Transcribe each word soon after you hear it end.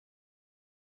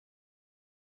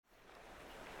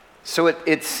So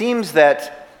it seems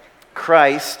that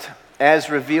Christ, as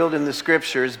revealed in the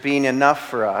Scriptures, being enough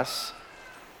for us,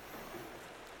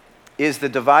 is the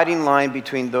dividing line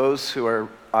between those who are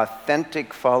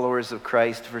authentic followers of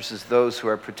Christ versus those who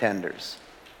are pretenders.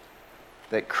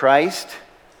 That Christ,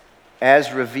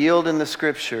 as revealed in the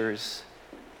Scriptures,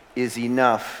 is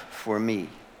enough for me.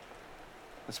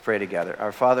 Let's pray together.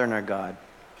 Our Father and our God,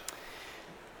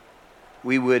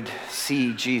 we would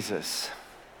see Jesus.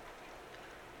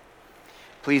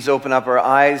 Please open up our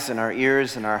eyes and our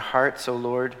ears and our hearts, O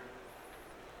Lord,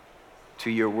 to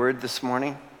your word this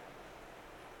morning,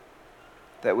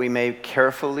 that we may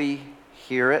carefully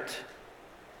hear it,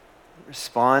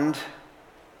 respond,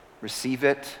 receive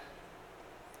it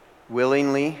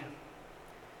willingly,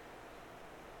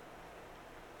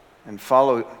 and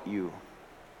follow you,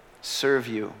 serve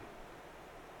you.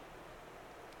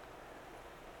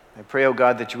 I pray, O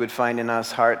God, that you would find in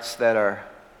us hearts that are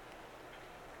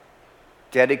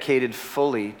dedicated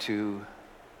fully to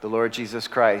the Lord Jesus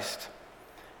Christ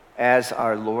as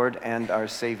our Lord and our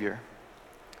Savior.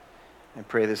 I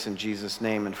pray this in Jesus'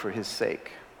 name and for his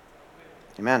sake.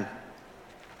 Amen.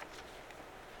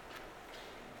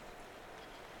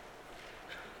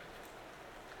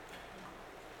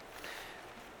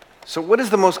 So what is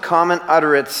the most common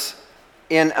utterance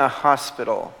in a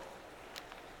hospital?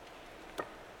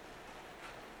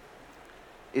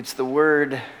 It's the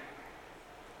word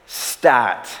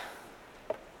stat.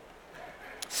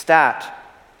 Stat.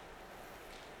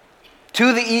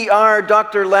 To the ER,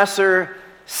 Dr. Lesser,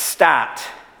 stat.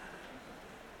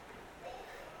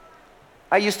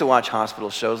 I used to watch hospital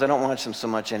shows. I don't watch them so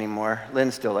much anymore.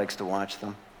 Lynn still likes to watch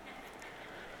them.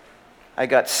 I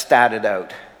got statted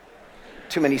out.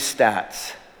 Too many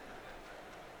stats.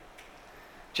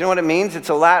 Do you know what it means? It's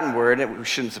a Latin word. It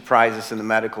shouldn't surprise us in the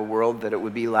medical world that it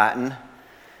would be Latin.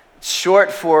 It's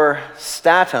short for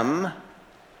statum,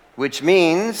 which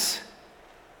means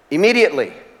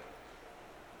immediately.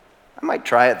 I might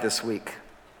try it this week.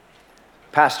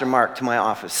 Pastor Mark to my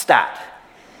office, stat.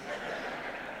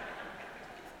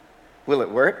 Will it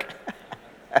work?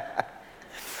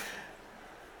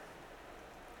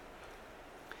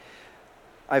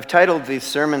 I've titled the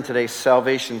sermon today,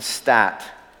 Salvation Stat.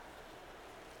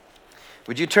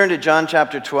 Would you turn to John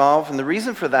chapter 12? And the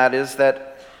reason for that is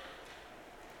that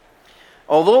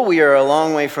although we are a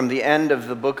long way from the end of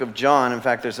the book of John, in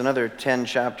fact, there's another 10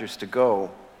 chapters to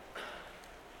go,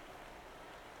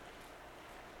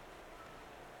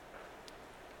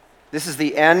 this is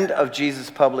the end of Jesus'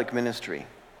 public ministry.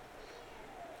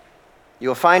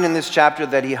 You'll find in this chapter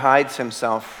that he hides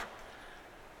himself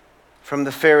from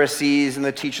the Pharisees and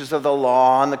the teachers of the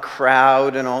law and the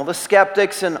crowd and all the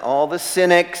skeptics and all the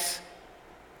cynics.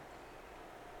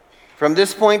 From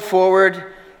this point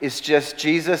forward, it's just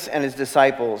Jesus and his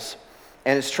disciples,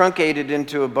 and it's truncated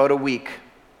into about a week.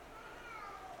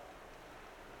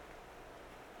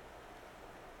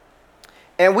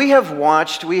 And we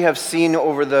have seen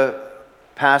over the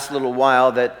past little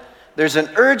while that there's an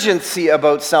urgency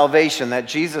about salvation that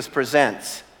Jesus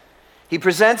presents. He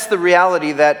presents the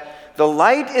reality that the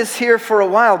light is here for a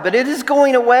while, but it is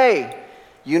going away.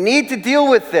 You need to deal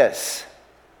with this.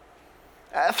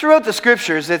 Throughout the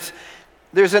Scriptures,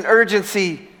 there's an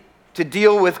urgency to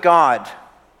deal with God.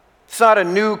 It's not a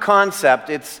new concept.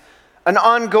 It's an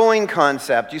ongoing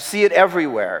concept. You see it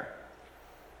everywhere.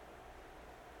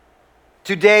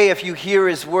 Today, if you hear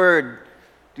his word,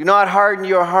 do not harden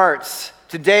your hearts.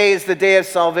 Today is the day of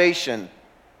salvation.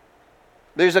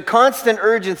 There's a constant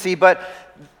urgency, but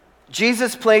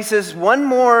Jesus places one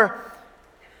more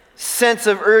sense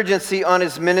of urgency on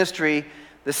his ministry,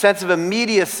 the sense of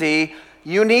immediacy.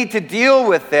 You need to deal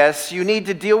with this. You need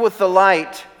to deal with the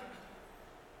light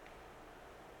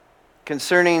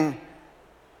concerning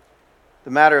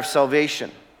the matter of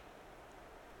salvation.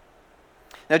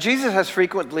 Now, Jesus has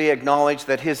frequently acknowledged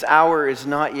that his hour is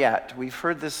not yet. We've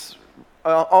heard this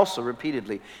also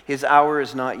repeatedly. His hour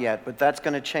is not yet, but that's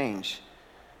going to change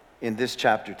in this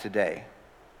chapter today.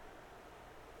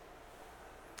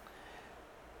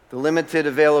 The limited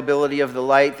availability of the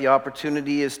light, the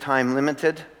opportunity is time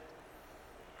limited.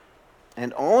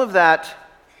 And all of that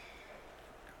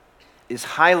is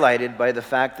highlighted by the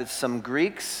fact that some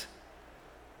Greeks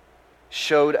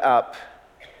showed up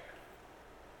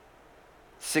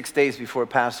 6 days before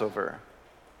Passover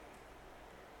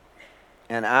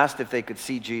and asked if they could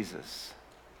see Jesus.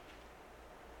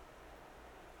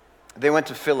 They went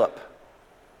to Philip,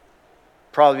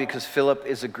 probably because Philip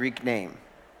is a Greek name.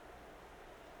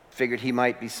 Figured he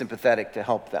might be sympathetic to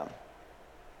help them.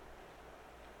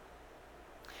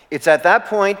 It's at that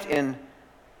point in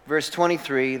verse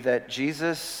 23 that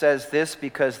Jesus says this,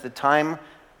 because the time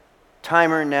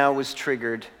timer now was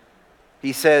triggered.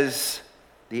 He says,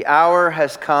 the hour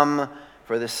has come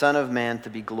for the Son of Man to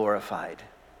be glorified.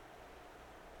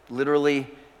 Literally,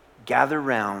 gather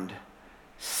round,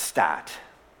 stat.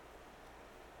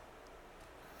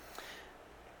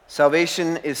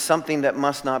 Salvation is something that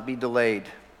must not be delayed.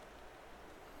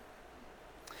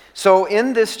 So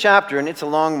in this chapter, and it's a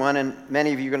long one, and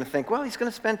many of you are going to think, well, he's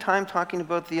going to spend time talking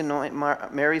about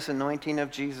Mary's anointing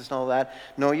of Jesus and all that.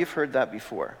 No, you've heard that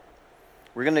before.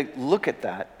 We're going to look at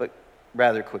that, but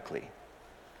rather quickly.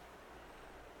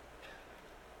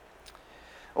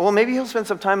 Oh, well, maybe he'll spend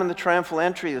some time on the triumphal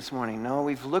entry this morning. No,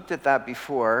 we've looked at that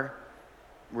before.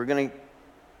 We're going to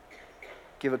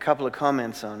give a couple of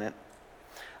comments on it.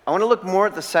 I want to look more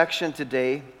at the section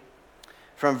today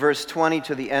from verse 20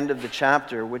 to the end of the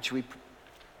chapter, which we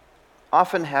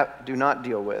often do not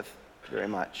deal with very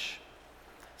much.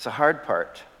 It's a hard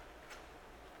part,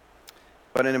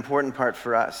 but an important part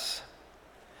for us.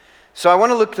 So I want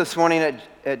to look this morning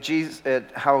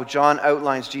at how John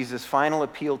outlines Jesus' final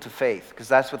appeal to faith, because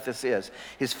that's what this is.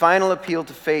 His final appeal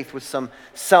to faith with some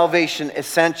salvation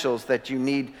essentials that you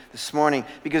need this morning,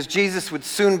 because Jesus would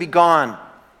soon be gone.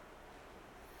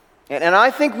 And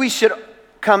I think we should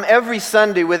come every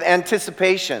Sunday with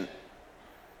anticipation,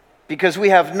 because we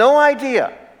have no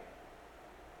idea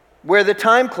where the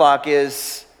time clock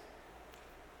is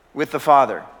with the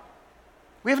Father.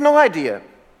 We have no idea.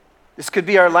 This could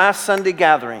be our last Sunday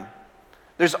gathering.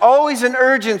 There's always an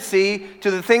urgency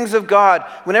to the things of God.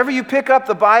 Whenever you pick up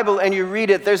the Bible and you read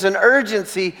it, there's an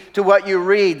urgency to what you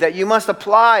read, that you must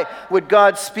apply what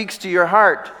God speaks to your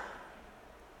heart.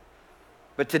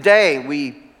 But today,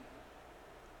 we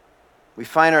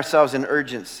find ourselves in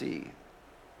urgency.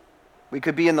 We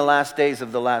could be in the last days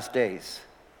of the last days.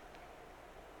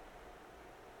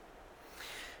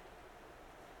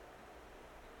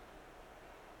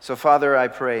 So, Father, I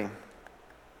pray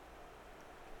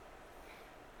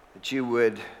that you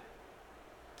would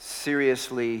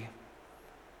seriously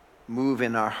move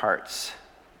in our hearts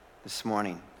this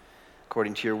morning,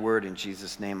 according to your word. In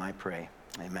Jesus' name I pray.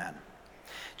 Amen.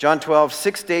 John 12,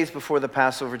 6 days before the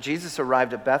Passover, Jesus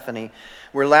arrived at Bethany,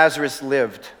 where Lazarus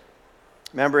lived.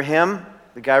 Remember him,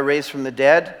 the guy raised from the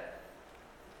dead?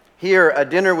 Here, a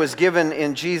dinner was given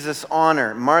in Jesus'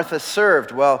 honor. Martha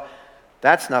served. Well,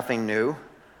 that's nothing new.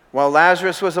 While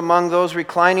Lazarus was among those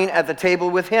reclining at the table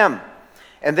with him.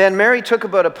 And then Mary took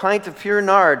about a pint of pure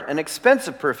nard, an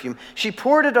expensive perfume. She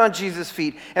poured it on Jesus'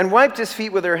 feet and wiped his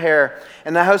feet with her hair,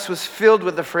 and the house was filled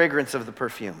with the fragrance of the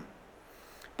perfume.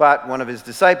 But one of his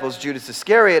disciples, Judas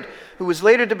Iscariot, who was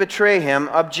later to betray him,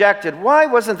 objected, "Why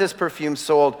wasn't this perfume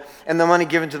sold and the money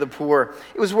given to the poor?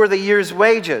 It was worth a year's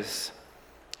wages."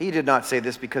 He did not say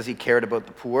this because he cared about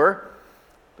the poor,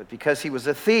 but because he was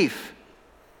a thief.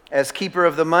 As keeper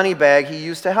of the money bag, he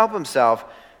used to help himself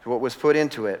to what was put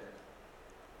into it.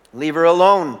 "Leave her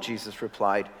alone," Jesus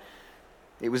replied.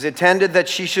 "It was intended that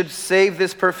she should save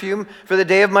this perfume for the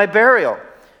day of my burial.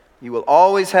 You will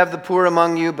always have the poor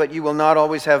among you, but you will not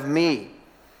always have me."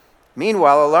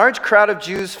 Meanwhile, a large crowd of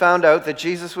Jews found out that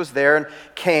Jesus was there and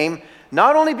came,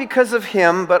 not only because of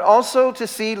him, but also to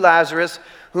see Lazarus,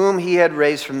 whom he had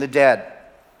raised from the dead.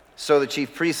 So the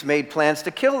chief priests made plans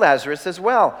to kill Lazarus as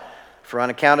well, for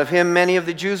on account of him, many of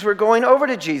the Jews were going over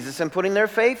to Jesus and putting their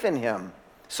faith in him.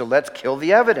 So let's kill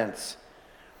the evidence.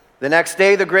 The next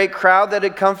day, the great crowd that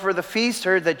had come for the feast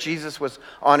heard that Jesus was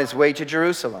on his way to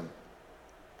Jerusalem.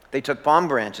 They took palm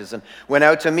branches and went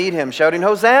out to meet him, shouting,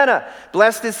 "Hosanna!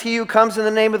 Blessed is he who comes in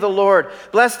the name of the Lord.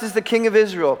 Blessed is the King of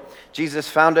Israel." Jesus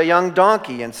found a young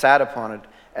donkey and sat upon it,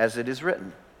 as it is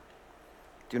written,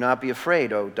 "Do not be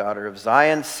afraid, O daughter of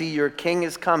Zion. See, your king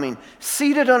is coming,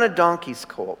 seated on a donkey's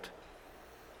colt."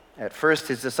 At first,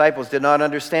 his disciples did not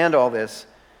understand all this.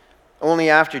 Only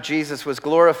after Jesus was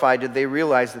glorified did they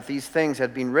realize that these things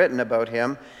had been written about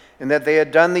him and that they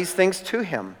had done these things to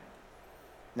him.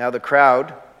 Now the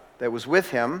crowd that was with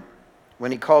him,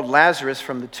 when he called Lazarus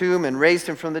from the tomb and raised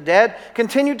him from the dead,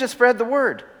 continued to spread the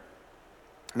word.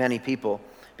 Many people,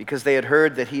 because they had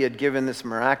heard that he had given this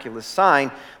miraculous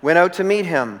sign, went out to meet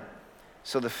him.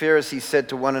 So the Pharisees said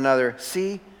to one another,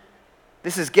 "See,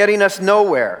 this is getting us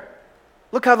nowhere.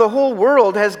 Look how the whole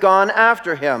world has gone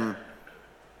after him."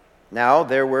 Now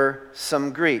there were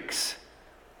some Greeks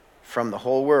from the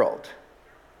whole world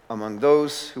among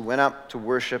those who went up to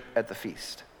worship at the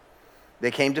feast.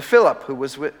 They came to Philip,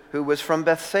 who was from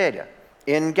Bethsaida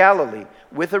in Galilee,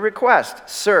 with a request.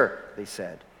 "Sir," they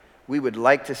said, "we would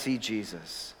like to see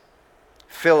Jesus."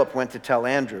 Philip went to tell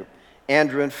Andrew.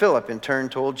 Andrew and Philip in turn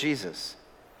told Jesus.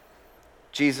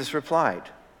 Jesus replied,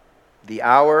 "The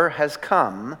hour has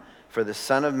come for the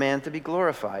Son of Man to be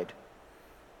glorified.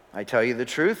 I tell you the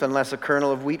truth, unless a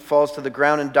kernel of wheat falls to the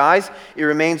ground and dies, it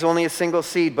remains only a single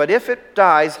seed. But if it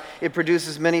dies, it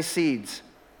produces many seeds.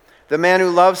 The man who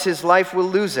loves his life will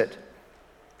lose it,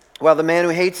 while the man who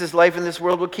hates his life in this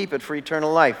world will keep it for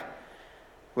eternal life.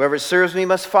 Whoever serves me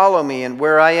must follow me, and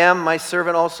where I am, my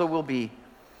servant also will be.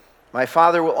 My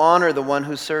Father will honor the one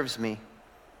who serves me.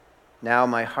 Now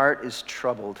my heart is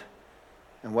troubled.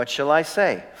 And what shall I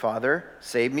say? Father,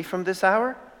 save me from this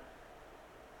hour?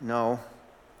 No,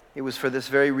 it was for this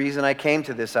very reason I came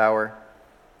to this hour.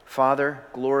 Father,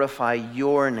 glorify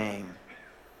your name.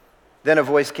 Then a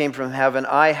voice came from heaven,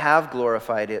 I have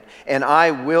glorified it, and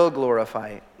I will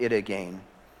glorify it again.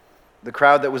 The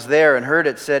crowd that was there and heard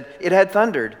it said, it had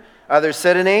thundered. Others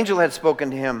said, an angel had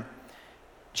spoken to him.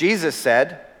 Jesus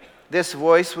said, this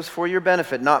voice was for your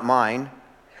benefit, not mine.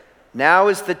 Now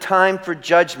is the time for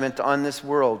judgment on this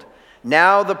world.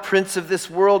 Now the prince of this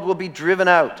world will be driven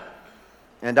out.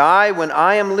 And I, when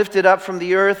I am lifted up from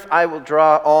the earth, I will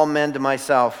draw all men to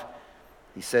myself.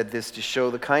 He said this to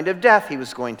show the kind of death he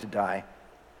was going to die.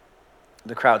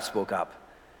 The crowd spoke up.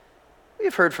 We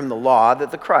have heard from the law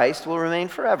that the Christ will remain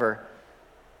forever.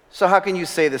 So how can you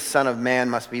say the Son of Man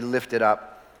must be lifted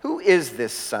up? Who is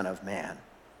this Son of Man?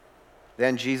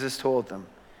 Then Jesus told them,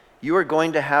 you are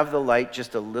going to have the light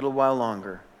just a little while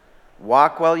longer.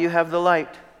 Walk while you have the light,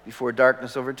 before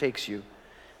darkness overtakes you.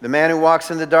 The man who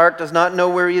walks in the dark does not know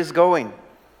where he is going.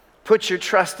 Put your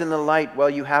trust in the light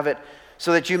while you have it,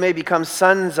 so that you may become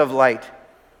sons of light.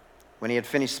 When he had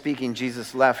finished speaking,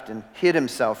 Jesus left and hid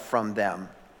himself from them.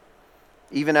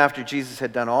 Even after Jesus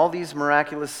had done all these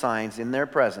miraculous signs in their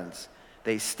presence,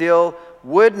 they still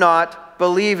would not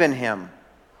believe in him.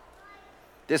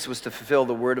 This was to fulfill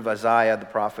the word of Isaiah the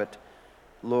prophet.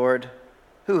 Lord,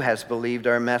 who has believed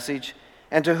our message?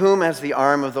 And to whom has the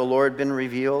arm of the Lord been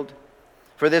revealed?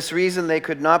 For this reason they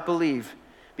could not believe,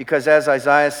 because as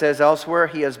Isaiah says elsewhere,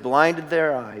 he has blinded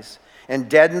their eyes and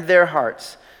deadened their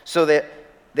hearts, so that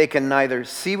they can neither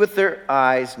see with their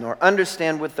eyes nor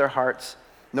understand with their hearts,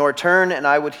 nor turn, and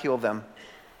I would heal them.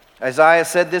 Isaiah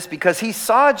said this because he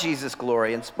saw Jesus'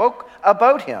 glory and spoke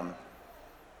about him.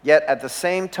 Yet at the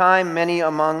same time, many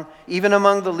even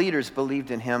among the leaders believed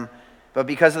in him. But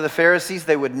because of the Pharisees,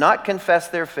 they would not confess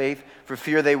their faith for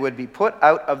fear they would be put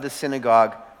out of the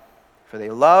synagogue. For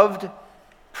they loved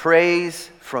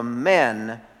praise from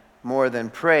men more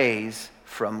than praise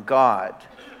from God.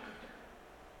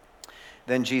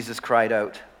 Then Jesus cried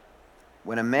out,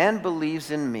 when a man believes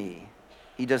in me,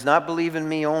 he does not believe in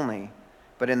me only,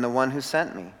 but in the one who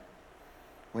sent me.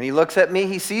 When he looks at me,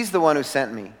 he sees the one who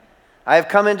sent me. I have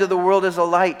come into the world as a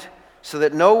light, so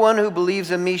that no one who believes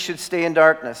in me should stay in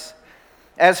darkness.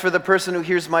 As for the person who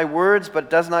hears my words but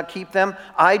does not keep them,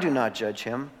 I do not judge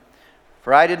him.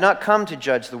 For I did not come to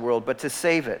judge the world, but to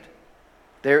save it.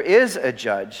 There is a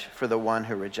judge for the one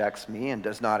who rejects me and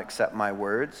does not accept my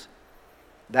words.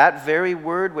 That very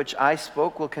word which I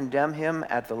spoke will condemn him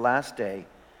at the last day.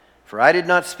 For I did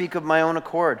not speak of my own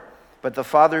accord, but the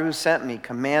Father who sent me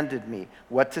commanded me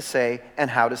what to say and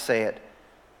how to say it.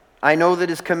 I know that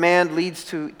his command leads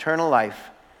to eternal life.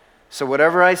 So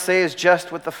whatever I say is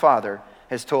just what the Father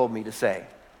has told me to say.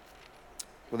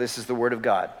 Well, this is the word of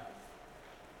God.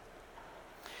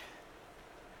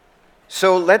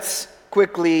 So let's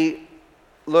quickly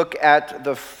look at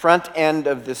the front end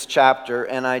of this chapter,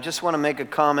 and I just want to make a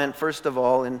comment, first of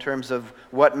all, in terms of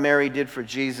what Mary did for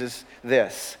Jesus,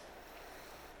 that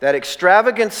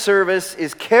extravagant service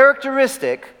is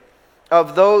characteristic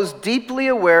of those deeply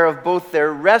aware of both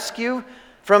their rescue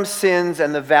from sins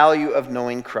and the value of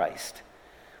knowing Christ.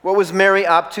 What was Mary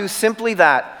up to? Simply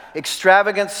that,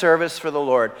 extravagant service for the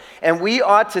Lord. And we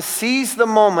ought to seize the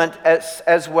moment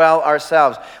as well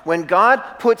ourselves. When God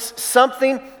puts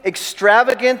something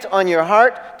extravagant on your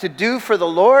heart to do for the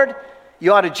Lord,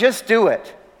 you ought to just do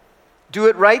it. Do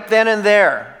it right then and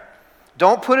there.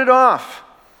 Don't put it off.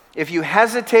 If you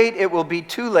hesitate, it will be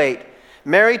too late.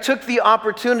 Mary took the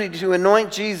opportunity to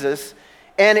anoint Jesus,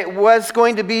 and it was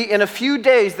going to be in a few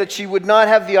days that she would not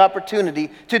have the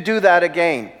opportunity to do that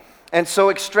again. And so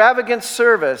extravagant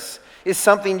service is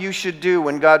something you should do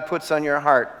when God puts on your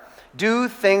heart. Do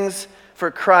things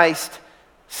for Christ,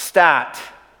 stat.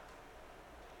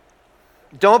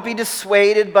 Don't be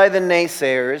dissuaded by the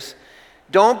naysayers.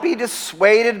 Don't be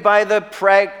dissuaded by the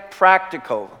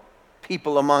practical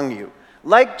people among you.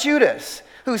 Like Judas,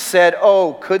 who said,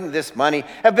 oh, couldn't this money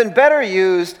have been better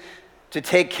used to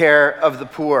take care of the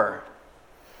poor?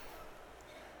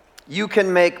 You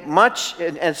can make much,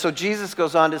 and so Jesus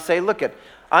goes on to say, look,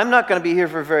 I'm not going to be here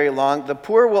for very long. The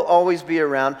poor will always be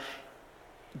around.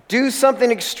 Do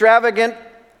something extravagant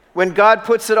when God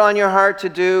puts it on your heart to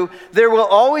do, there will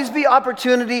always be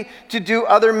opportunity to do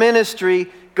other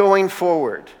ministry going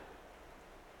forward.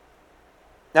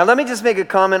 Now, let me just make a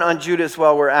comment on Judas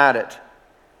while we're at it.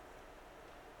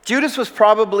 Judas was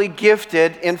probably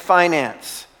gifted in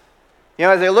finance. You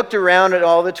know, as they looked around at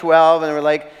all the 12 and they were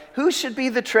like, who should be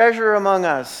the treasurer among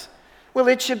us? Well,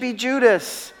 it should be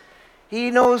Judas.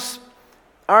 He knows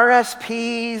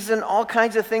RSPs and all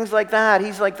kinds of things like that.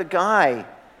 He's like the guy.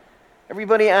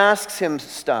 Everybody asks him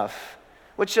stuff.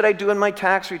 What should I do in my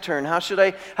tax return? How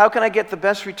can I get the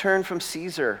best return from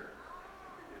Caesar?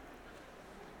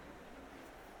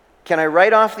 Can I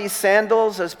write off these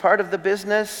sandals as part of the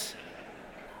business?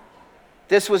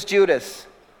 This was Judas.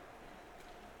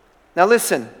 Now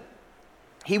listen,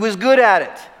 he was good at it.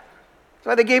 That's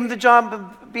why they gave him the job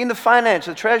of being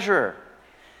the treasurer.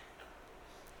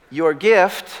 Your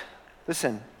gift,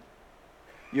 listen,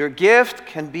 your gift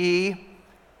can be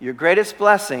your greatest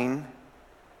blessing,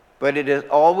 but it is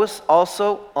almost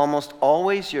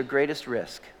always your greatest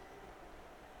risk.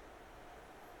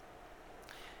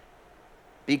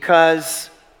 Because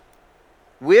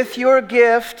with your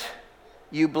gift,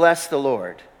 you bless the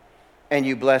Lord and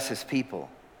you bless His people.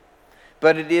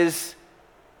 But it is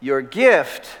your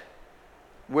gift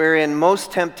wherein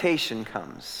most temptation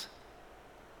comes.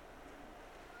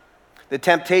 The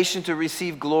temptation to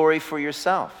receive glory for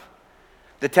yourself.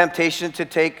 The temptation to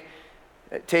take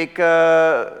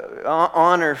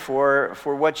honor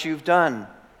for what you've done.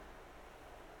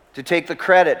 To take the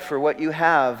credit for what you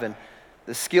have and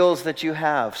the skills that you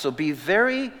have. So be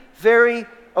very, very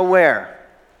aware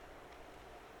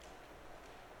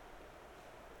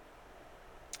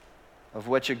of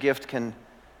what your gift can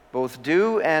both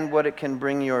do and what it can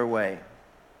bring your way.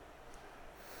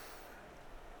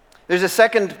 There's a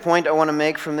second point I want to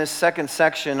make from this second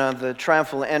section of the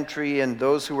triumphal entry and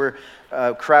those who were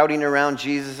crowding around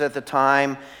Jesus at the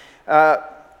time.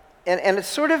 And it's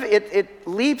sort of, it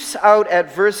leaps out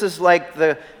at verses like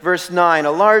verse 9.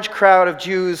 A large crowd of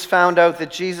Jews found out that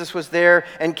Jesus was there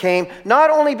and came, not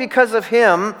only because of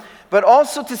him, but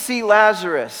also to see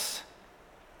Lazarus.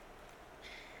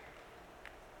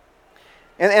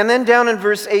 And then down in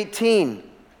verse 18,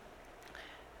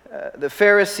 the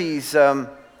Pharisees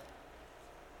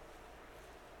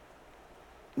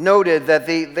noted that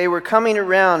they were coming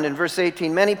around in verse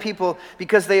 18. Many people,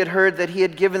 because they had heard that he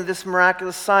had given this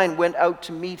miraculous sign, went out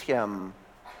to meet him.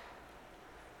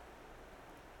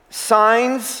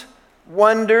 Signs,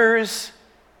 wonders,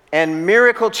 and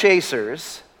miracle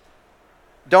chasers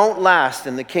don't last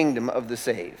in the kingdom of the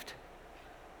saved.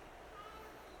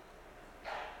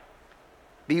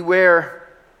 Beware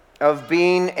of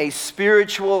being a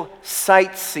spiritual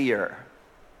sightseer.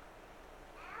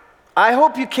 I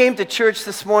hope you came to church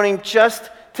this morning just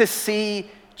to see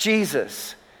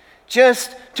Jesus,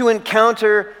 just to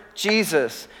encounter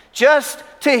Jesus, just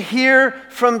to hear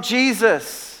from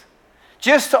Jesus,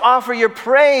 just to offer your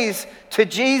praise to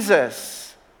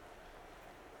Jesus.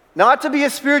 Not to be a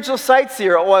spiritual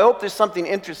sightseer. Oh, I hope there's something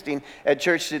interesting at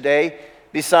church today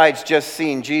besides just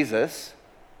seeing Jesus.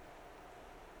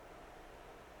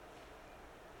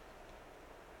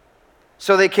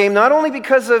 So they came not only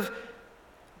because of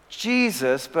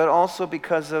Jesus, but also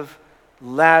because of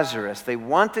Lazarus. They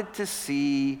wanted to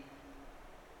see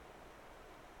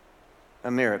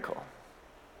a miracle.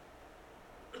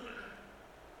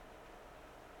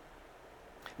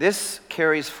 This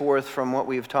carries forth from what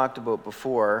we've talked about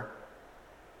before.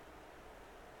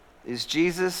 Is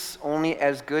Jesus only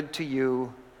as good to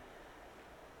you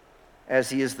as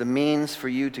he is the means for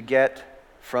you to get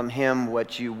from him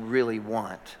what you really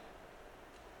want?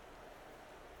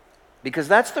 Because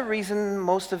that's the reason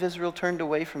most of Israel turned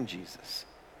away from Jesus.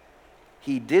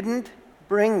 He didn't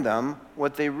bring them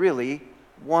what they really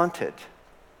wanted.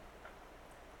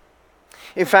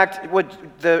 In fact,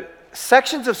 what the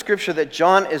sections of Scripture that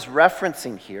John is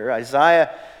referencing here, Isaiah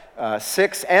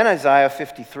 6 and Isaiah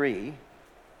 53,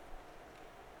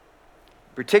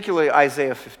 particularly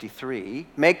Isaiah 53,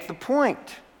 make the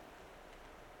point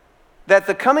that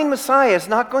the coming Messiah is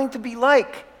not going to be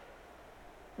like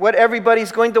what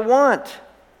everybody's going to want.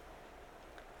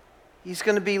 He's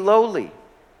going to be lowly.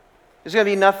 There's going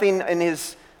to be nothing in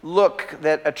his look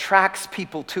that attracts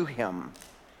people to him.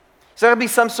 He's not going to be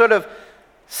some sort of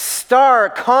star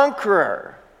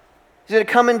conqueror. He's going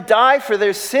to come and die for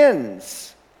their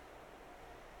sins.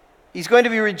 He's going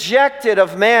to be rejected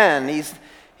of man.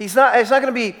 He's not going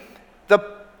to be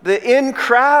the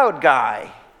in-crowd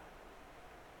guy.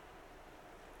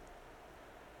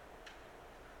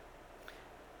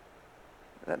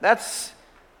 That's,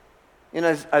 in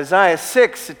Isaiah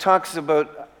 6, it talks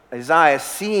about Isaiah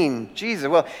seeing Jesus.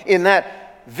 Well, in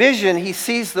that vision, he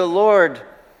sees the Lord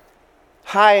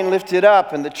high and lifted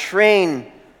up, and the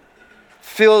train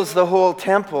fills the whole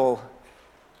temple.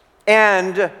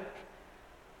 And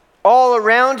all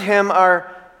around him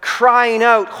are crying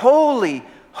out, "Holy,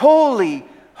 holy,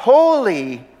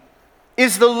 holy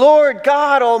is the Lord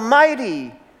God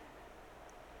Almighty.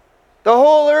 The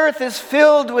whole earth is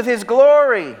filled with his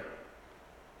glory."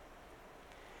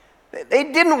 They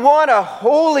didn't want a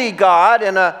holy God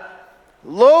and a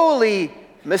lowly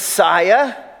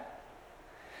Messiah,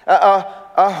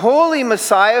 a holy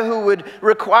Messiah who would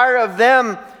require of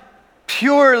them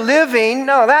pure living.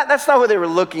 No, that's not what they were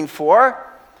looking for.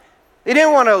 They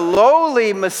didn't want a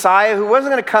lowly Messiah who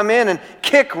wasn't going to come in and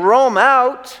kick Rome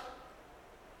out.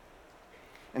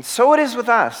 And so it is with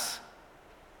us.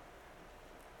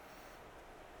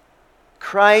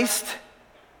 Christ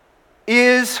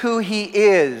is who he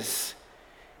is.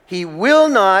 He will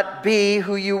not be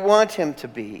who you want him to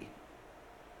be.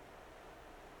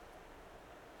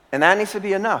 And that needs to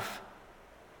be enough.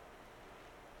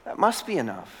 That must be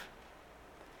enough.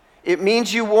 It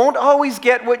means you won't always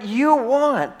get what you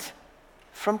want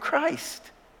from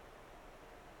Christ.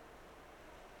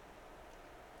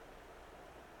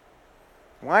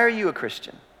 Why are you a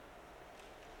Christian?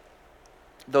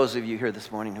 Those of you here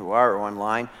this morning who are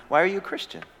online, why are you a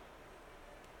Christian?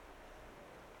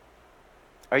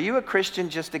 Are you a Christian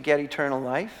just to get eternal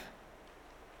life?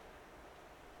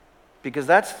 Because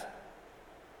that's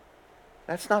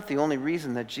not the only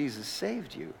reason that Jesus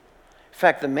saved you. In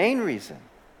fact, the main reason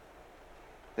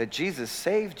that Jesus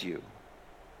saved you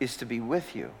is to be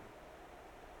with you,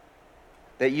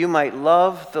 that you might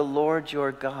love the Lord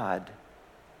your God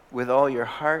with all your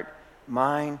heart,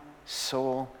 mind,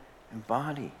 soul, and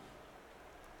body.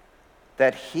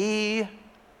 That he,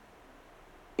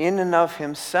 in and of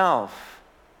himself,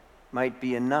 might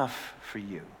be enough for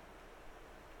you.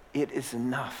 It is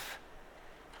enough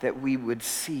that we would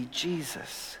see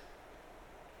Jesus.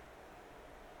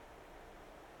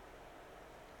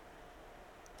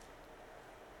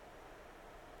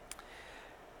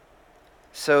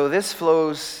 So this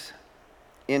flows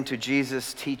into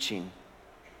Jesus' teaching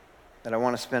that I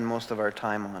want to spend most of our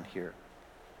time on here,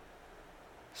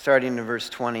 starting in verse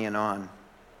 20 and on.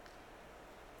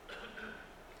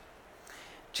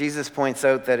 Jesus points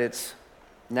out that it's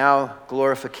now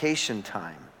glorification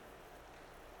time.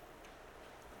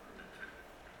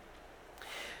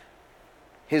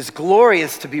 His glory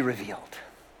is to be revealed.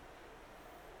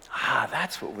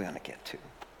 That's what we want to get to.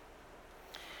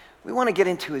 We want to get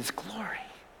into his glory.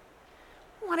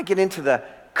 We want to get into the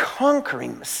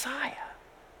conquering Messiah.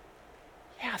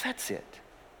 Yeah, that's it.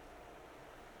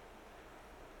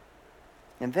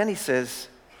 And then he says,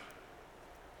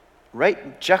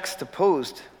 right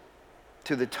juxtaposed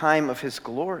to the time of his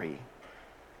glory,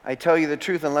 I tell you the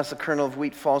truth, unless a kernel of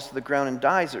wheat falls to the ground and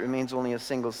dies, it remains only a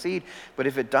single seed. But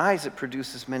if it dies, it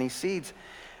produces many seeds.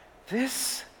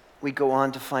 This, we go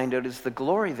on to find out, is the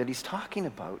glory that he's talking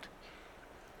about.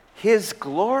 His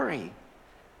glory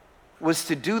was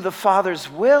to do the Father's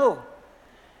will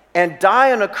and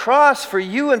die on a cross for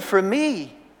you and for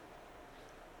me.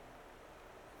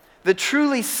 The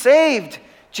truly saved,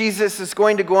 Jesus is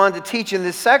going to go on to teach in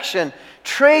this section,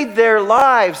 trade their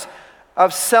lives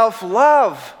of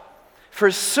self-love for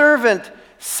servant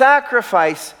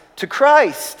sacrifice to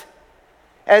Christ,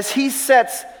 as he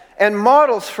sets and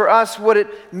models for us what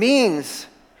it means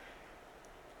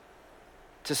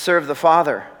to serve the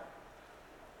Father.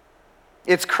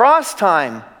 It's cross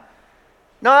time,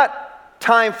 not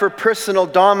time for personal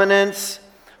dominance,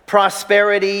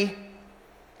 prosperity.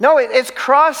 No, it's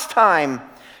cross time.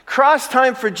 Cross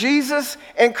time for Jesus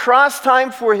and cross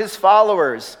time for his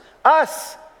followers,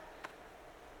 us.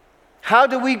 How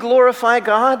do we glorify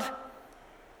God?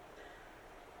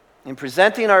 In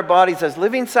presenting our bodies as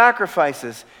living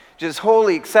sacrifices, just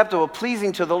holy, acceptable,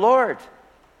 pleasing to the Lord.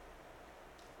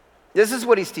 This is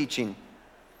what he's teaching.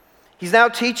 He's now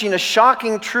teaching a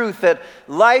shocking truth that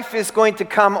life is going to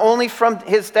come only from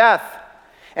his death.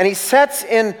 And he sets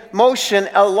in motion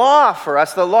a law for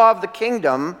us, the law of the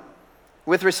kingdom,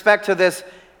 with respect to this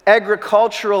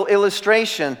agricultural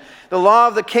illustration. The law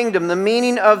of the kingdom, the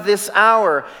meaning of this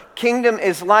hour. Kingdom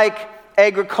is like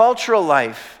agricultural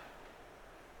life.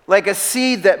 Like a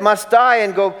seed that must die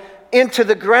and go into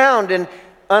the ground. And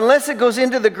unless it goes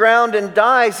into the ground and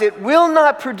dies, it will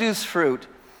not produce fruit.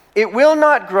 It will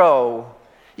not grow.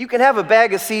 You can have a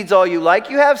bag of seeds all you like.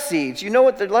 You have seeds. You know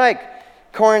what they're like.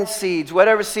 Corn seeds,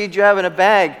 whatever seed you have in a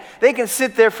bag. They can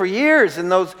sit there for years in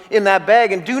that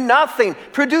bag and do nothing,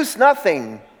 produce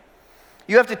nothing.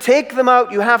 You have to take them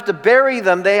out. You have to bury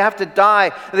them. They have to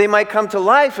die. They might come to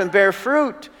life and bear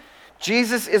fruit.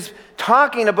 Jesus is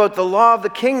talking about the law of the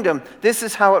kingdom, this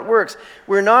is how it works.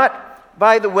 We're not,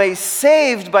 by the way,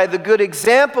 saved by the good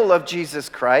example of Jesus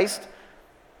Christ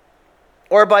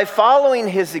or by following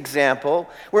his example.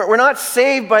 We're not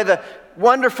saved by the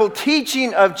wonderful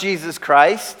teaching of Jesus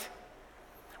Christ.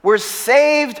 We're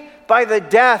saved by the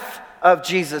death of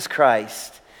Jesus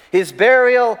Christ, his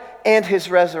burial and his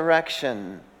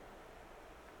resurrection.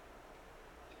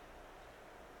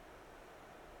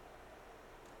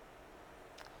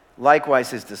 Likewise,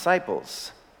 his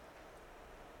disciples.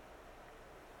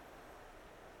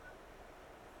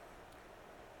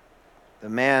 The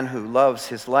man who loves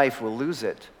his life will lose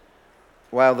it,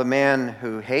 while the man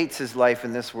who hates his life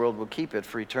in this world will keep it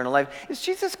for eternal life. Is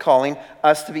Jesus calling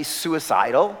us to be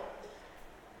suicidal?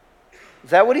 Is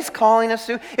that what he's calling us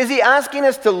to? Is he asking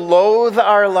us to loathe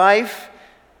our life?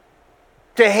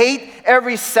 To hate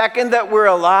every second that we're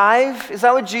alive? Is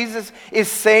that what Jesus is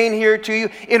saying here to you?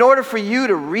 In order for you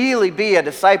to really be a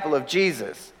disciple of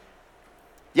Jesus,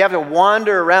 you have to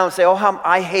wander around and say, oh, how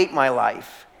I hate my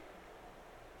life.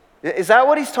 Is that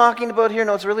what he's talking about here?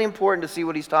 No, it's really important to see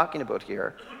what he's talking about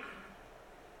here.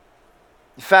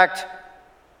 In fact,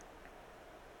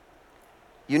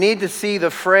 you need to see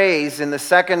the phrase in the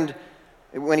second,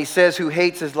 when he says who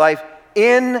hates his life,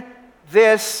 in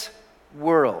this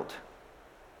world.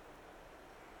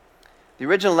 The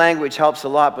original language helps a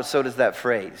lot, but so does that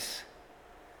phrase.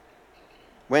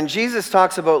 When Jesus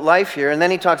talks about life here, and then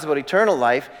he talks about eternal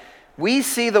life, we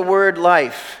see the word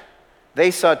life. They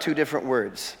saw two different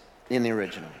words in the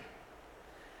original.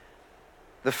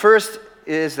 The first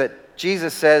is that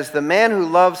Jesus says, the man who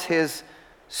loves his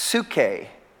suke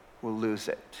will lose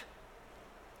it.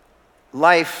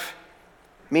 Life,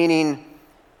 meaning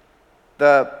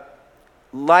the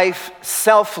life,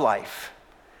 self-life.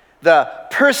 The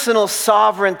personal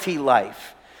sovereignty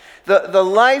life. The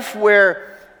life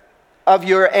where of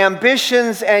your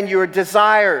ambitions and your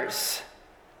desires,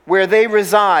 where they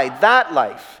reside, that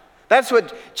life. That's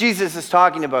what Jesus is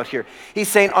talking about here. He's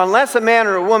saying, unless a man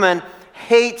or a woman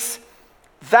hates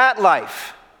that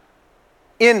life,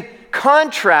 in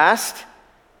contrast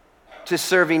to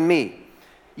serving me,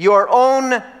 your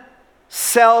own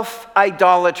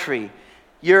self-idolatry,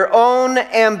 your own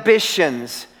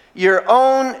ambitions, your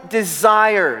own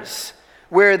desires,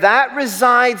 where that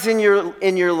resides in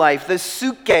your life, the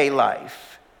suke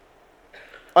life.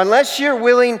 Unless you're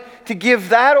willing to give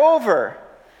that over,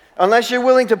 unless you're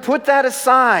willing to put that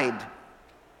aside,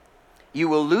 you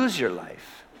will lose your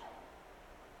life.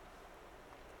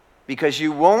 Because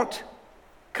you won't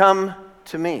come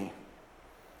to me.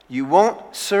 You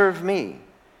won't serve me.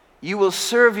 You will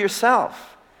serve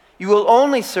yourself. You will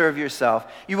only serve yourself.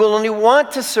 You will only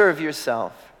want to serve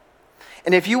yourself.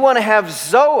 And if you want to have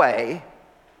Zoe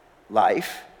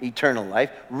life, eternal life,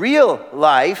 real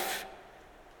life,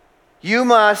 you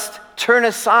must turn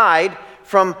aside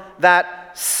from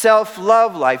that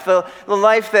self-love life, the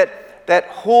life that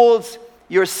holds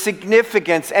your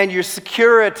significance and your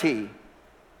security.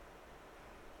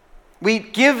 We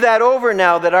give that over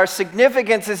now, that our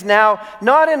significance is now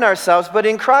not in ourselves, but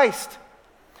in Christ.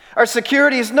 Our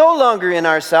security is no longer in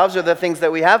ourselves or the things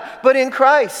that we have, but in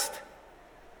Christ.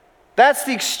 That's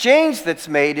the exchange that's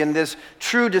made in this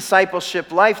true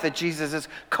discipleship life that Jesus is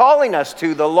calling us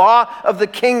to, the law of the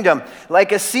kingdom,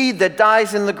 like a seed that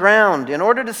dies in the ground. In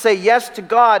order to say yes to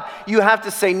God, you have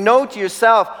to say no to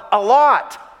yourself a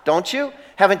lot, don't you?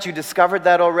 Haven't you discovered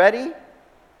that already?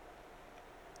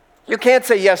 You can't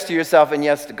say yes to yourself and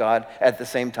yes to God at the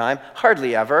same time,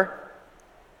 hardly ever.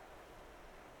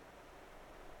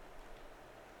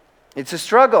 It's a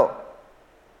struggle.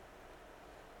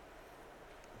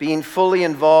 Being fully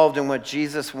involved in what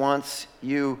Jesus wants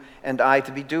you and I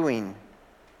to be doing.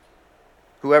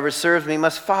 Whoever serves me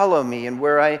must follow me, and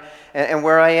where I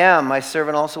am, my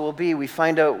servant also will be. We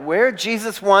find out where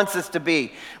Jesus wants us to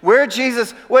be, what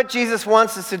Jesus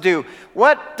wants us to do.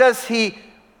 What does he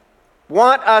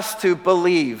want us to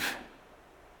believe?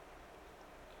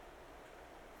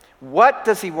 What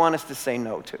does he want us to say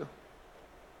no to?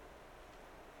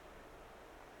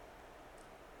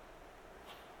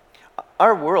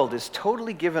 Our world is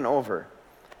totally given over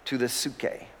to the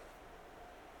suke.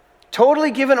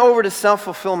 Totally given over to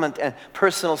self-fulfillment and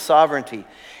personal sovereignty.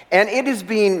 And it is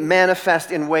being manifest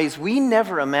in ways we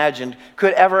never imagined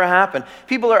could ever happen.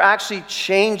 People are actually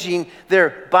changing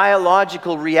their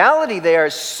biological reality. They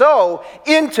are so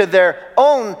into their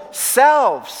own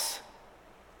selves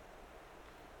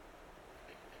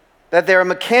that they're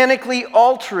mechanically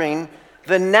altering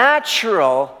the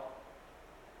natural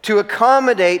to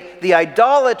accommodate the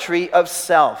idolatry of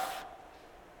self.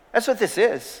 That's what this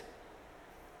is.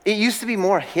 It used to be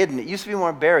more hidden. It used to be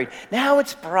more buried. Now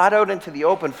it's brought out into the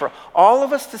open for all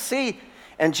of us to see.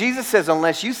 And Jesus says,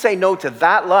 unless you say no to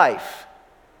that life,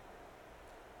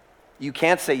 you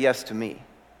can't say yes to me.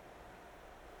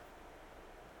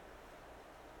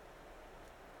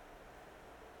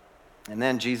 And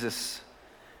then Jesus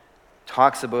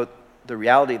talks about the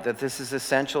reality that this is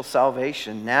essential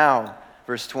salvation. Now,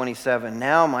 verse 27,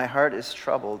 now my heart is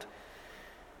troubled.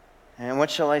 And what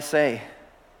shall I say?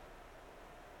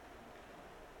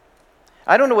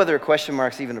 I don't know whether a question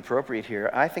mark's even appropriate here.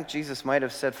 I think Jesus might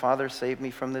have said, Father, save me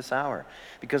from this hour.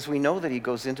 Because we know that he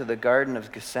goes into the Garden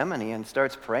of Gethsemane and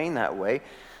starts praying that way.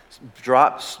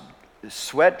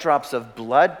 Sweat drops of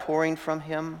blood pouring from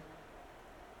him.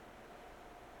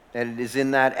 And it is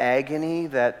in that agony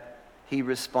that he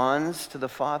responds to the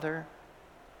Father.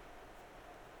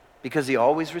 Because he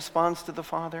always responds to the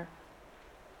Father.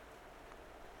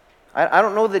 I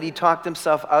don't know that he talked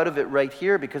himself out of it right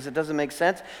here, because it doesn't make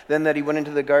sense then that he went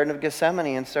into the Garden of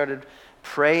Gethsemane and started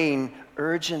praying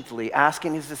urgently,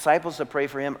 asking his disciples to pray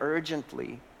for him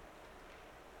urgently.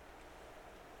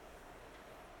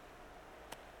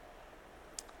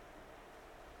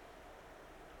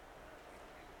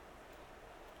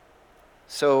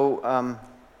 So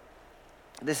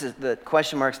this is the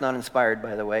question mark's not inspired,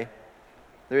 by the way.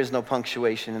 There is no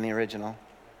punctuation in the original.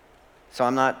 So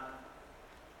I'm not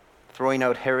throwing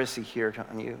out heresy here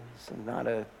on you. It's not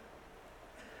a.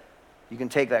 You can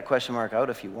take that question mark out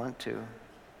if you want to.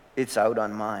 It's out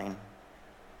on mine.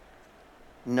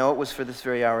 No, it was for this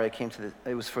very hour I came to this.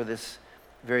 It was for this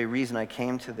very reason I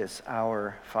came to this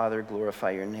hour. Father,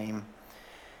 glorify your name.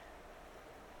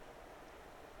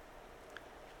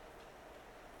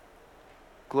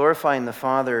 Glorifying the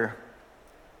Father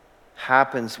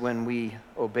happens when we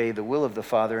obey the will of the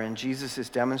Father, and Jesus is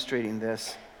demonstrating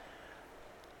this.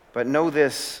 But know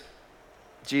this,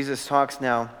 Jesus talks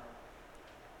now.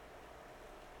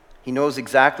 He knows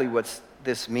exactly what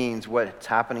this means, what's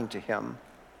happening to him.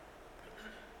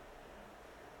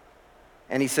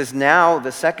 And he says, now,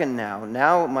 the second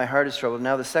now my heart is troubled.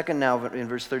 Now the second now, in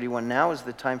verse 31, now is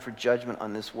the time for judgment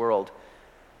on this world.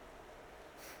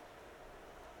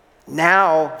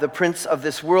 Now the prince of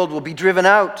this world will be driven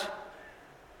out.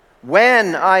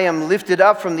 When I am lifted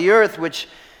up from the earth, which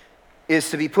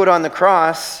is to be put on the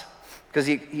cross, because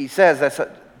he says, that's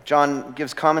what John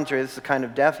gives commentary, this is the kind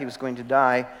of death he was going to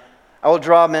die, I will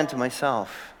draw men to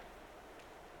myself.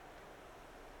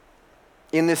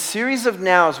 In this series of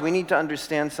nows, we need to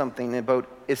understand something about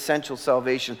essential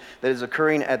salvation that is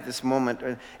occurring at this moment,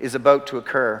 or is about to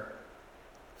occur.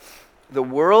 The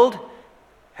world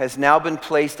has now been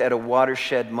placed at a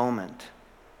watershed moment.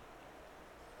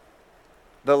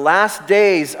 The last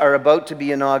days are about to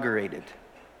be inaugurated.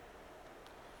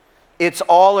 It's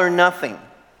all or nothing.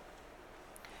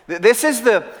 This is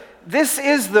the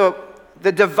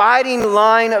dividing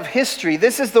line of history.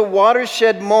 This is the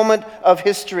watershed moment of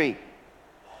history.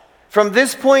 From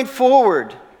this point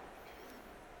forward,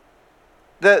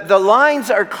 the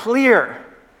lines are clear.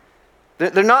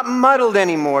 They're not muddled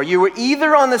anymore. You were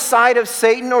either on the side of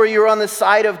Satan or you're on the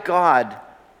side of God.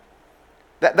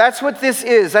 That's what this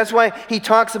is. That's why he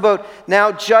talks about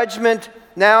now judgment,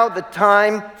 now the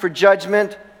time for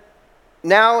judgment.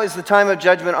 Now is the time of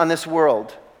judgment on this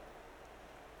world.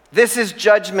 This is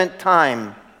judgment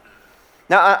time.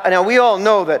 Now we all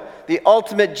know that the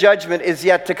ultimate judgment is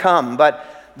yet to come, but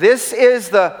this is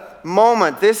the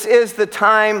moment. This is the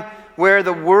time where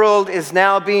the world is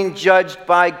now being judged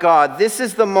by God. This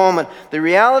is the moment. The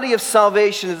reality of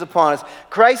salvation is upon us.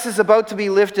 Christ is about to be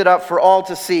lifted up for all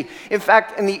to see. In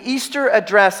fact, in the Easter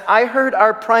address, I heard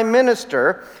our Prime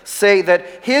Minister say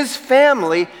that his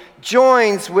family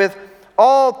joins with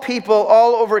all people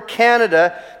all over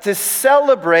Canada to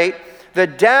celebrate the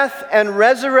death and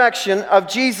resurrection of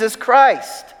Jesus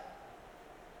Christ.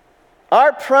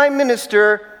 Our Prime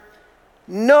Minister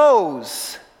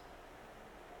knows,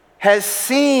 has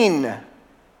seen,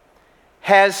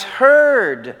 has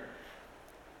heard.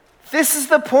 This is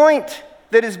the point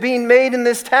that is being made in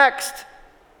this text.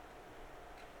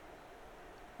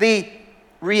 The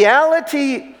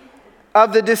reality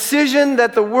of the decision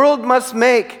that the world must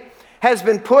make has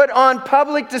been put on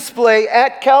public display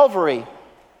at Calvary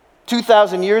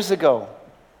 2,000 years ago.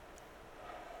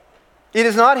 It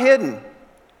is not hidden.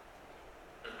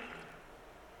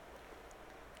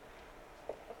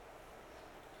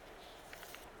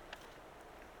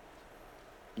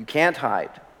 You can't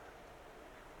hide.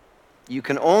 You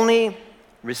can only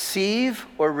receive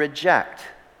or reject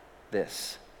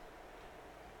this.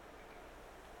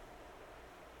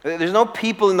 There's no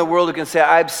people in the world who can say,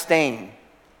 I abstain.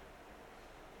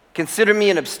 Consider me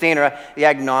an abstainer, the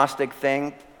agnostic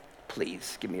thing.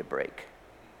 please, give me a break.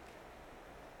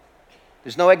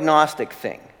 There's no agnostic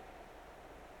thing,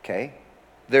 okay?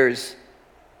 There's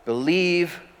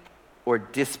believe or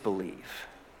disbelieve.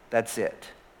 That's it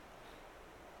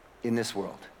in this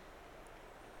world.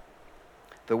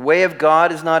 The way of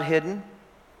God is not hidden.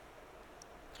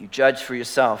 You judge for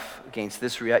yourself against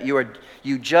this reality.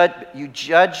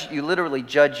 You literally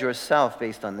judge yourself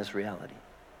based on this reality.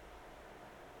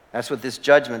 That's what this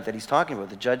judgment that he's talking about,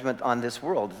 the judgment on this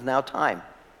world, is now time.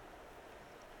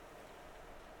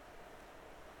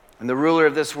 And the ruler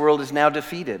of this world is now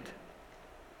defeated.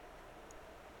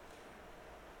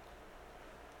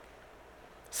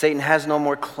 Satan has no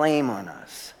more claim on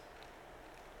us.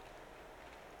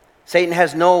 Satan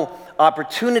has no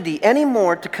opportunity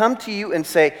anymore to come to you and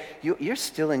say, you're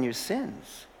still in your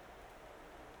sins.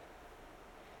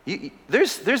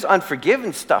 There's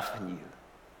unforgiven stuff in you.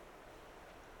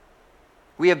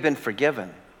 We have been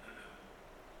forgiven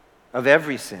of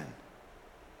every sin.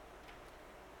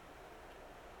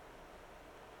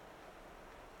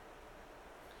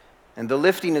 And the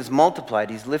lifting is multiplied.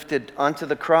 He's lifted onto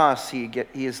the cross. He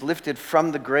is lifted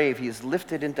from the grave. He is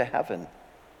lifted into heaven.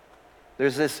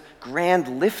 There's this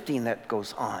grand lifting that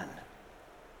goes on.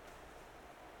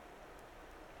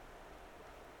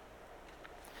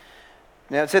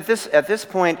 Now, it's at this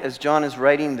point, as John is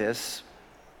writing this,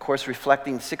 of course,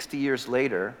 reflecting 60 years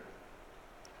later,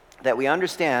 that we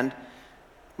understand,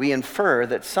 we infer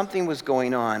that something was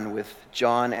going on with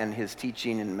John and his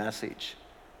teaching and message.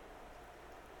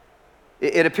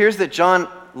 It appears that John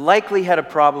likely had a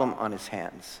problem on his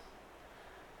hands.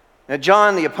 Now,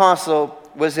 John the apostle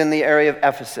was in the area of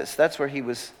Ephesus. That's where he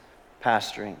was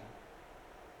pastoring.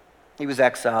 He was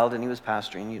exiled and he was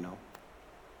pastoring, you know.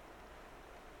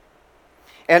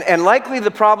 And likely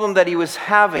the problem that he was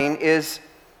having is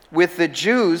with the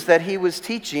Jews that he was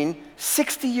teaching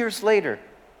 60 years later,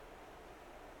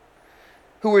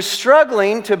 who were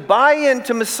struggling to buy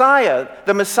into Messiah,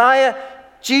 the Messiah,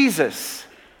 Jesus.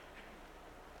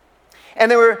 And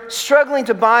they were struggling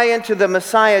to buy into the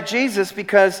Messiah, Jesus,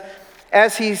 because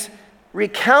as he's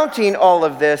recounting all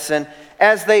of this and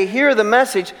as they hear the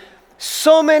message,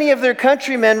 so many of their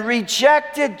countrymen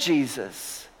rejected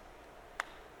Jesus.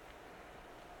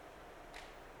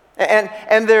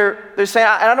 And they're saying,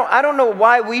 I don't know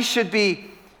why we should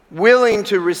be willing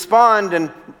to respond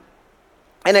and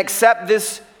accept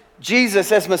this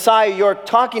Jesus as Messiah you're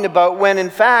talking about, when in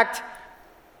fact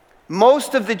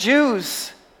most of the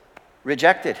Jews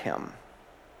rejected him.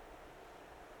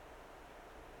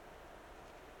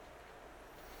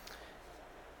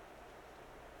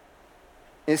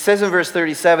 It says in verse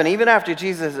 37, even after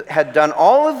Jesus had done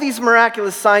all of these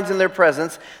miraculous signs in their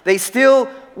presence, they still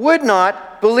would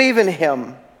not believe in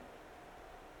him.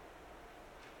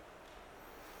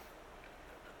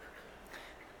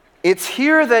 It's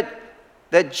here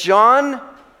that John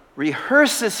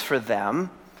rehearses for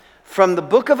them from the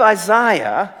book of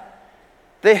Isaiah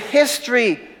the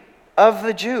history of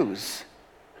the Jews.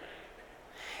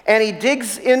 And he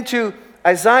digs into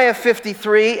Isaiah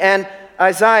 53 and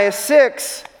Isaiah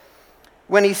 6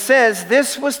 when he says,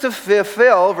 this was to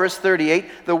fulfill, verse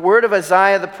 38, the word of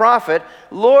Isaiah the prophet,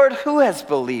 Lord, who has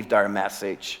believed our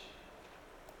message?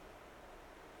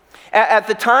 At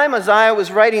the time Isaiah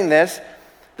was writing this,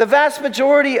 the vast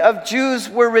majority of Jews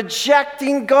were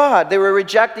rejecting God. They were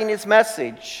rejecting his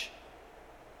message.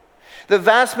 The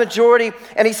vast majority,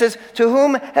 and he says, to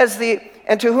whom has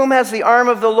the arm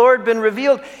of the Lord been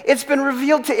revealed? It's been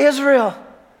revealed to Israel.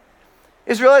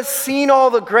 Israel has seen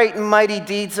all the great and mighty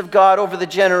deeds of God over the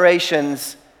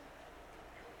generations,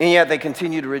 and yet they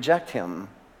continue to reject him.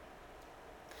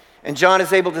 And John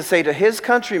is able to say to his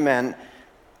countrymen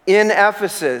in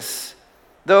Ephesus,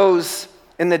 those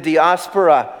in the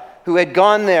diaspora who had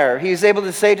gone there, he's able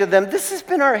to say to them, this has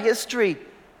been our history.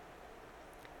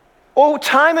 Oh,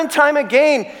 time and time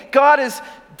again, God has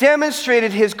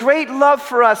demonstrated his great love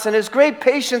for us and his great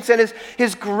patience and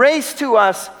his grace to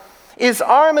us. His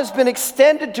arm has been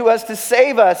extended to us to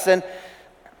save us,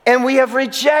 and we have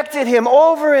rejected him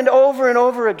over and over and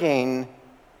over again.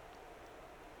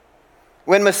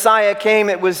 When Messiah came,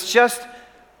 it was just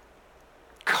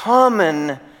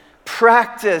common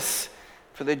practice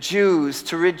for the Jews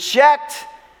to reject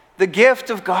the gift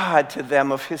of God to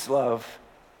them of his love.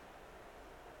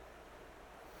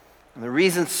 And the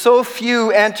reason so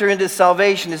few enter into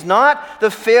salvation is not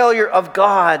the failure of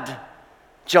God,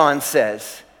 John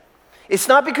says. It's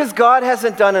not because God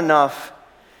hasn't done enough.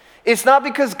 It's not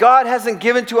because God hasn't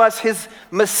given to us his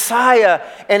Messiah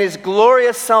and his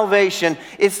glorious salvation.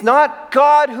 It's not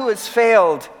God who has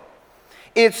failed.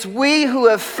 It's we who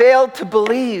have failed to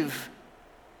believe.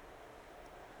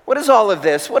 What is all of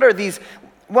this? What are these?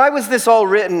 Why was this all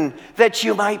written? That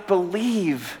you might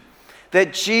believe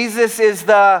that Jesus is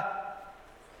the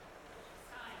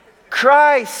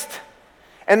Christ,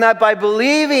 and that by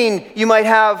believing you might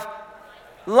have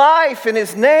life in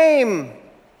his name.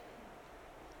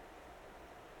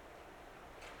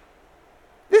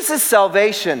 This is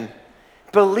salvation.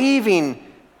 Believing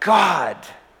God.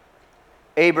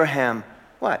 Abraham,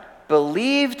 what?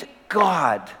 Believed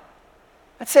God.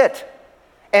 That's it.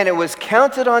 And it was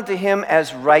counted unto him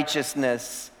as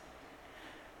righteousness.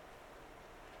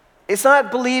 It's not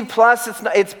believe plus,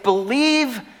 it's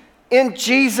believe in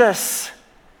Jesus.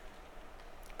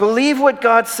 Believe what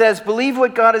God says. Believe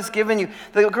what God has given you.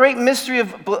 The great mystery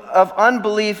of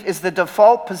unbelief is the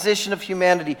default position of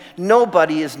humanity.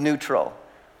 Nobody is neutral.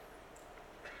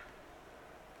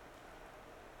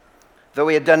 Though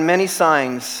he had done many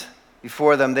signs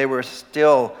before them, they were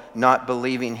still not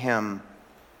believing him.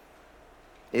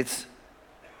 It's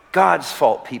God's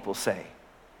fault, people say.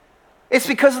 It's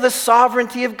because of the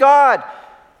sovereignty of God.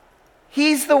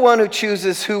 He's the one who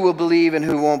chooses who will believe and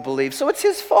who won't believe. So it's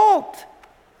his fault.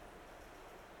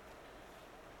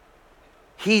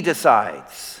 He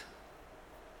decides.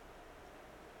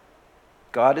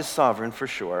 God is sovereign for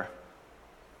sure,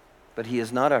 but he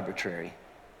is not arbitrary.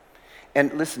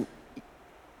 And listen,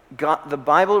 the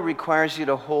Bible requires you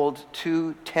to hold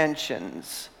two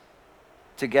tensions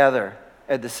together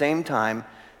at the same time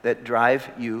that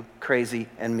drive you crazy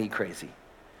and me crazy.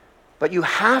 But you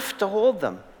have to hold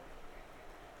them.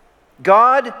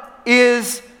 God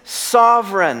is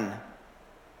sovereign,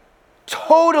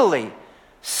 totally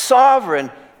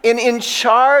sovereign and in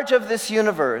charge of this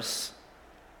universe.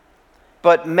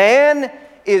 But man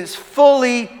is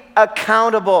fully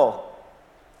accountable.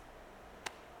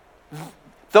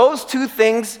 Those two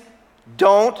things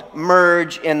don't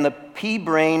merge in the pea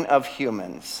brain of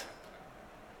humans.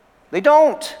 They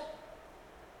don't.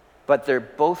 But they're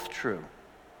both true.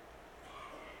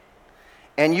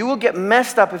 And you will get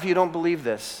messed up if you don't believe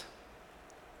this.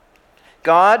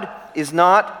 God is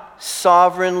not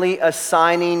sovereignly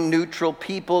assigning neutral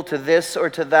people to this or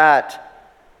to that.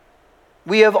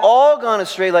 We have all gone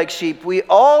astray like sheep. We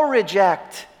all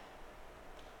reject.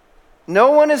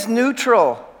 No one is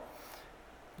neutral.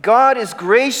 God is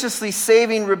graciously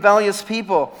saving rebellious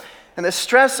people. And the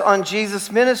stress on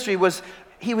Jesus' ministry was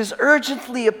he was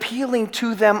urgently appealing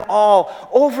to them all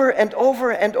over and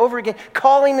over and over again,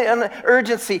 calling an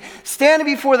urgency, standing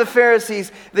before the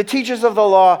Pharisees, the teachers of the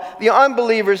law, the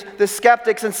unbelievers, the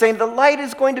skeptics, and saying, the light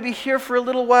is going to be here for a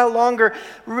little while longer.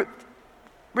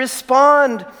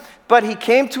 Respond. But he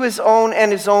came to his own,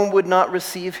 and his own would not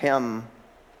receive him.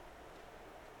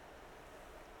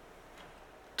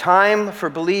 Time for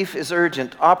belief is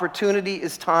urgent. Opportunity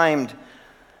is timed.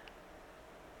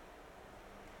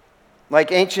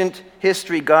 Like ancient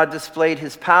history, God displayed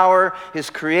his power, his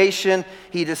creation.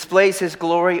 He displays his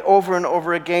glory over and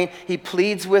over again. He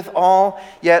pleads with all,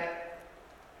 yet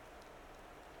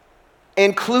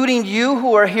including you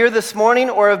who are here this morning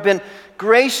or have been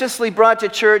graciously brought to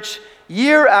church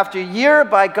year after year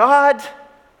by God,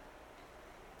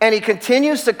 and he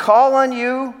continues to call on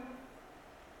you,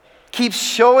 keeps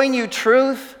showing you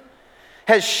truth,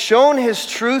 has shown his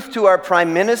truth to our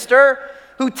Prime Minister,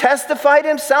 who testified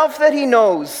himself that he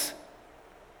knows.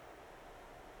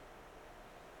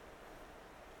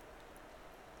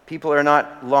 People are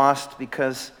not lost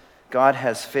because God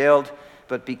has failed,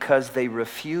 but because they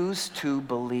refuse to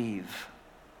believe.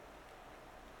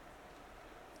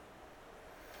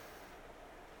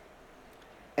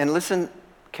 And listen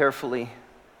carefully.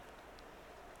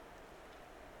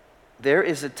 There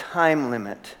is a time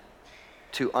limit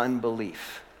to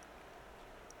unbelief.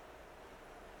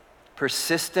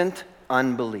 Persistent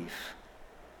unbelief.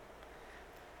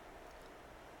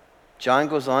 John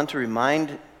goes on to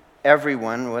remind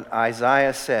everyone what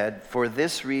Isaiah said, for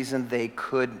this reason they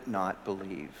could not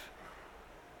believe.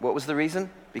 What was the reason?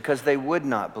 Because they would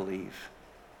not believe.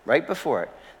 Right before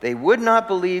it. They would not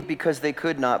believe because they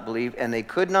could not believe, and they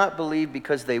could not believe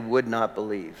because they would not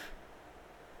believe.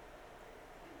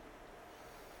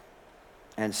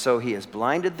 And so he has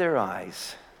blinded their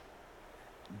eyes,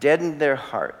 deadened their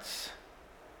hearts.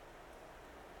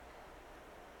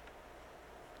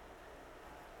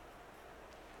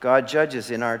 God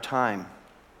judges in our time.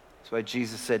 That's why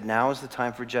Jesus said, now is the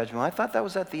time for judgment. Well, I thought that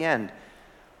was at the end.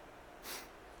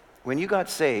 When you got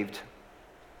saved,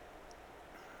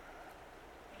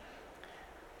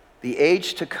 the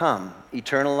age to come,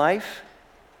 eternal life,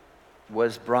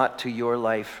 was brought to your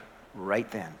life right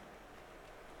then.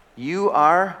 You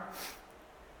are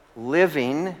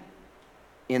living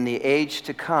in the age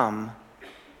to come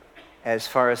as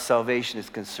far as salvation is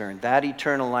concerned. That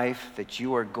eternal life that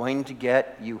you are going to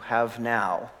get, you have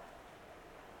now.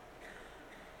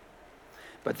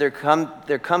 But there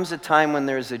comes a time when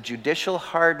there's a judicial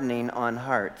hardening on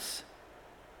hearts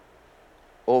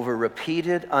over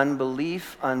repeated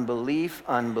unbelief in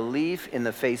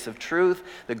the face of truth,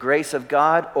 the grace of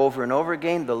God over and over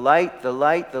again, the light,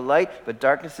 but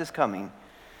darkness is coming.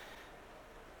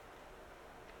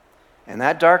 And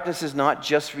that darkness is not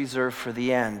just reserved for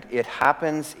the end. It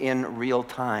happens in real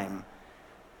time.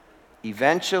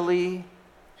 Eventually,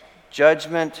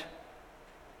 judgment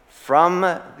from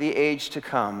the age to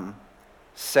come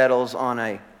settles on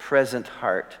a present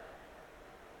heart,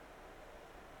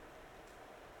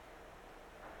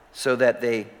 so that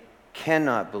they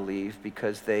cannot believe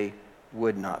because they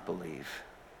would not believe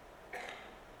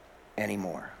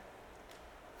anymore.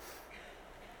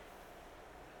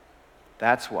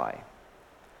 That's why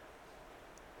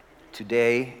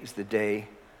today is the day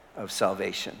of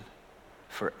salvation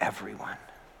for everyone.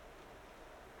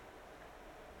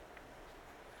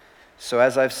 So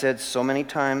as I've said so many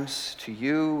times to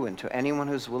you and to anyone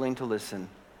who's willing to listen,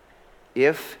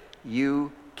 if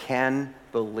you can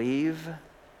believe,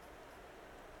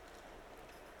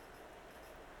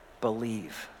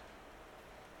 believe.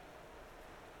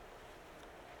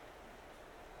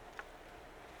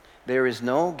 There is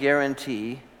no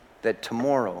guarantee that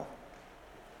tomorrow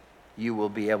you will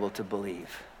be able to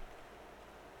believe.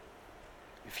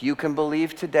 If you can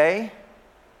believe today,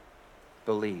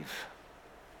 believe.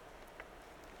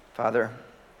 Father,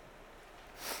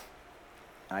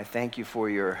 I thank you for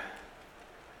your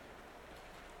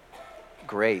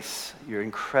grace, your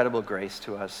incredible grace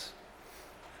to us,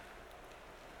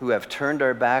 who have turned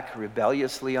our back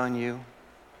rebelliously on you,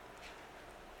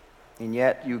 and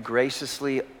yet you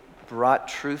graciously brought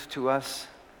truth to us.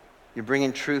 You're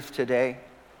bringing truth today.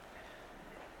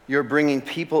 You're bringing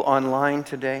people online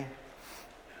today.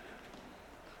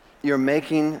 You're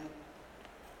making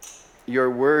your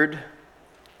word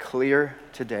clear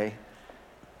today.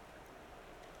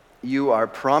 You are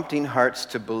prompting hearts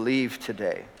to believe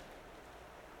today.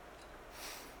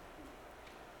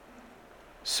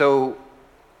 So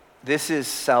this is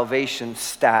salvation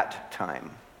stat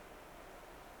time.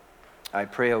 I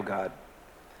pray, oh God,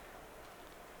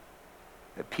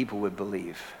 that people would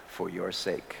believe for your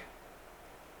sake,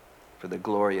 for the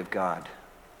glory of God.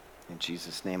 In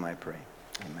Jesus' name I pray.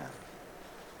 Amen.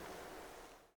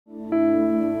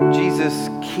 Jesus'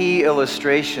 key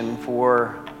illustration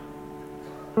for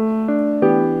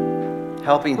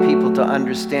helping people to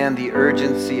understand the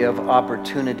urgency of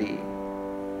opportunity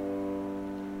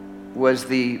was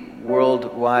the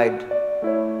worldwide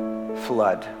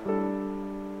flood.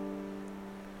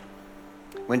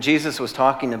 When Jesus was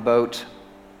talking about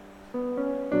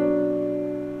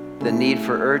the need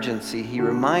for urgency, he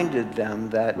reminded them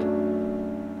that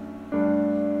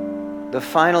the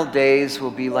final days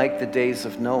will be like the days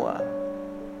of Noah.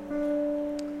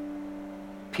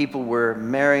 People were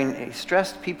marrying,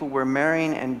 stressed people were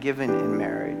marrying and given in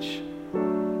marriage.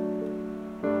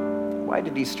 Why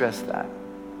did he stress that?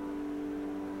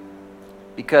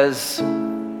 Because,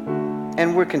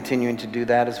 and we're continuing to do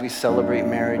that as we celebrate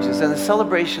marriages. And the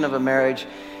celebration of a marriage,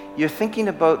 you're thinking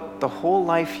about the whole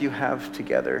life you have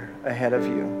together ahead of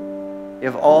you. You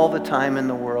have all the time in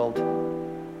the world.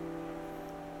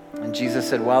 And Jesus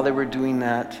said while they were doing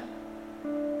that,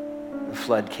 the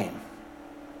flood came.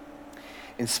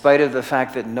 In spite of the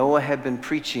fact that Noah had been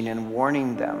preaching and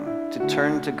warning them to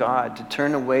turn to God, to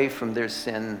turn away from their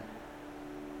sin.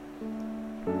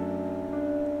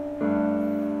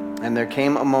 And there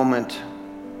came a moment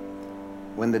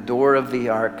when the door of the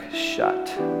ark shut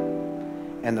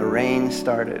and the rain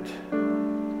started.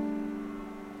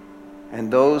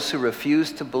 And those who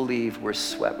refused to believe were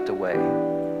swept away.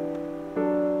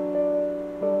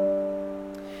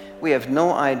 We have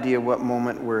no idea what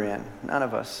moment we're in. None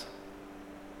of us.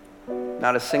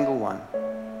 Not a single one.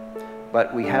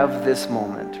 But we have this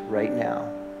moment right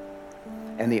now.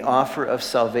 And the offer of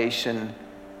salvation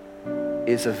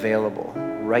is available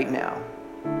right now.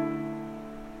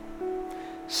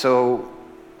 So,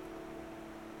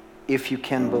 if you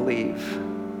can believe,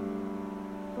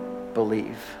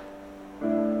 believe.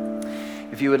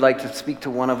 If you would like to speak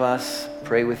to one of us,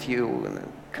 pray with you in the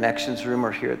connections room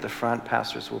or here at the front,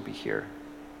 pastors will be here.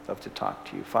 Love to talk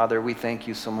to you. Father, we thank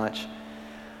you so much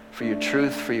for your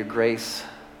truth, for your grace,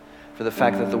 for the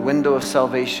fact that the window of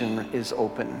salvation is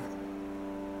open.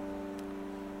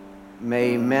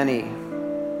 May many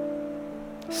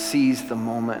seize the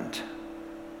moment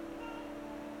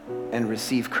and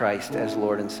receive Christ as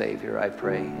Lord and Savior, I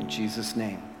pray. In Jesus'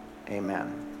 name,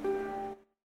 amen.